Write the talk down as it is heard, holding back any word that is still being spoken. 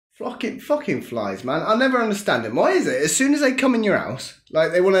Fucking flies, man. I never understand them. Why is it? As soon as they come in your house,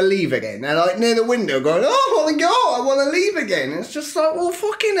 like, they want to leave again. They're, like, near the window going, oh, I want to go. I want to leave again. It's just like, well,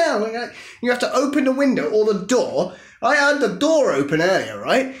 fucking hell. Like, you have to open the window or the door. I had the door open earlier,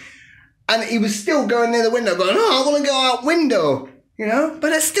 right? And he was still going near the window going, oh, I want to go out window. You know? But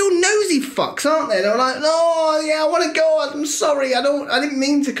they're still nosy fucks, aren't they? They're like, no, yeah, I want to go. I'm sorry. I didn't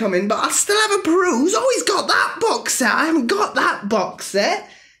mean to come in, but I still have a peruse. Oh, he's got that box set. I haven't got that box set.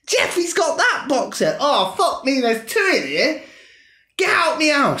 Jeffy's got that box set. Oh, fuck me, there's two in here. Get out my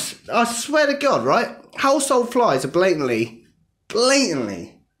house. I swear to God, right? Household flies are blatantly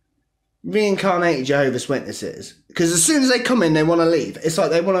reincarnated Jehovah's Witnesses. Because as soon as they come in, they want to leave. It's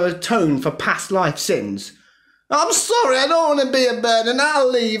like they want to atone for past life sins. I'm sorry, I don't want to be a burden. I'll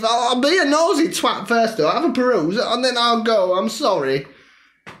leave. I'll be a nosy twat first, though. I'll have a peruse, and then I'll go. I'm sorry.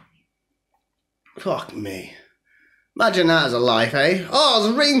 Fuck me. Imagine that as a life, eh? Oh, I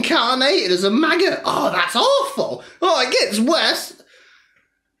was reincarnated as a maggot. Oh, that's awful. Oh, it gets worse.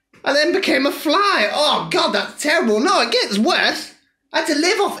 I then became a fly. Oh, God, that's terrible. No, it gets worse. I had to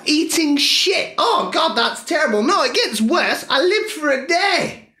live off eating shit. Oh, God, that's terrible. No, it gets worse. I lived for a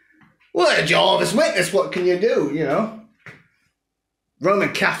day. Well, Jehovah's Witness, what can you do, you know?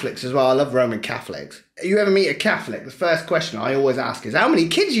 Roman Catholics as well. I love Roman Catholics. You ever meet a Catholic? The first question I always ask is, how many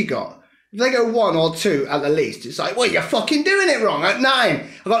kids you got? If they go 1 or 2 at the least, it's like, well, you're fucking doing it wrong. At 9,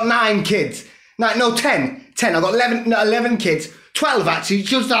 I've got 9 kids. No, 10. 10. I've got 11 kids. 12, actually.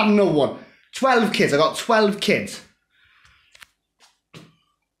 Just have no one. 12 kids. I got 12 kids.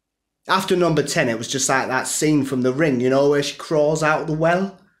 After number 10, it was just like that scene from The Ring, you know, where she crawls out of the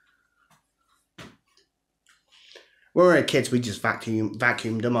well. When we were kids, we just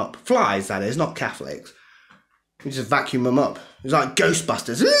vacuumed them up. Flies, that is, not Catholics. We just vacuum them up. It was like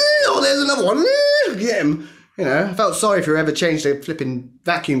Ghostbusters. Oh, there's another one. Get him. You know, I felt sorry if you ever changed a flipping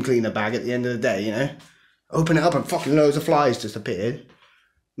vacuum cleaner bag at the end of the day, you know. Open it up and fucking loads of flies just appeared.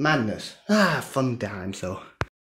 Madness. Ah, fun times, though.